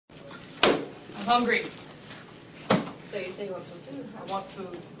I'm hungry. So you say you want some food? I want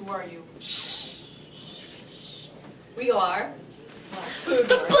food. Who are you? We are Food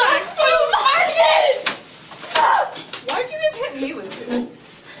The Market. Black Food Market! Why'd you guys hit me with food?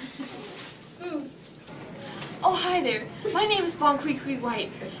 Food. Oh, hi there. My name is Bon Kui Kui White.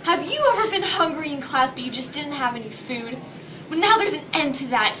 Have you ever been hungry in class but you just didn't have any food? Well, now there's an end to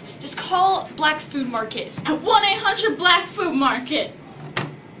that. Just call Black Food Market. At 1-800-BLACK FOOD MARKET.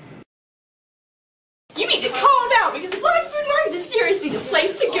 You need to calm down because the Black Food Market is seriously the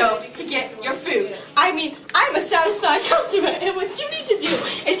place to go to get your food. I mean, I'm a satisfied customer, and what you need to do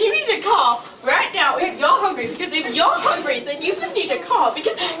is you need to call right now if you're hungry, because if you're hungry, then you just need to call,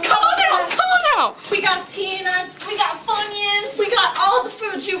 because call now. We got peanuts, we got Funyuns, We got all the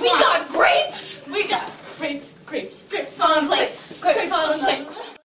food you we want. got grapes, We got grapes. on a plate.